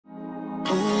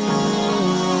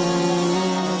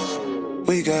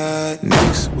We got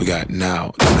next, we got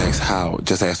now, the next how,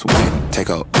 just ask when. Take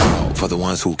a bow for the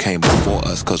ones who came before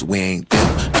us, cause we ain't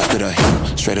them. After the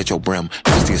him, straight at your brim,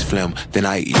 nastiest phlegm. Then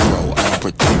I eat euro, I don't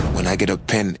pretend. When I get a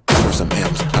pen, it's for some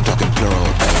M's. I'm talking plural,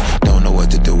 they don't know what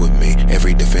to do with me.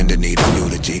 Every defender need a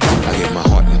eulogy. I give my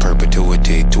heart in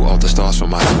perpetuity to all the stars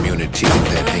from my community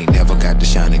that ain't never got to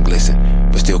shine and glisten,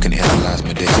 but still can analyze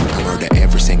my diction. I murder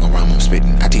every single rhyme I'm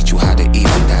spitting. I teach you how to eat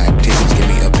and dietitians. Give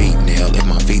me a beat nail if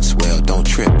my feet swell. Don't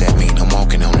trip, that mean I'm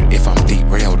walking on it. If I'm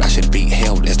derailed, I should be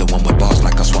held as the one with balls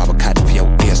like I swab a cotton for your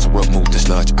ears to remove the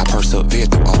sludge. I persevere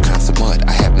through all kinds of mud.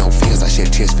 I have no fears, I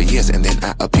shed tears for years, and then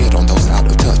I appeared on those out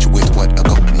of touch with what a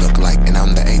goat look like. And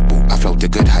I'm the able, I float a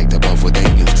good height above what they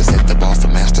used to set the bar for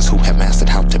masters who have mastered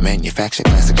how to manufacture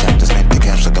classic chapters meant to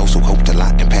capture those who hoped a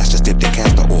lot and pastors dipped in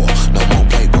castor oil. No more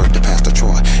paperwork to Pastor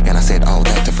Troy, and I said all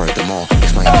that to furthermore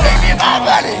explain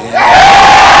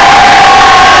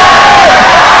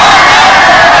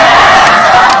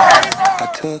I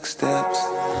took steps,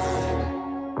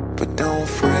 but don't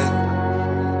freeze.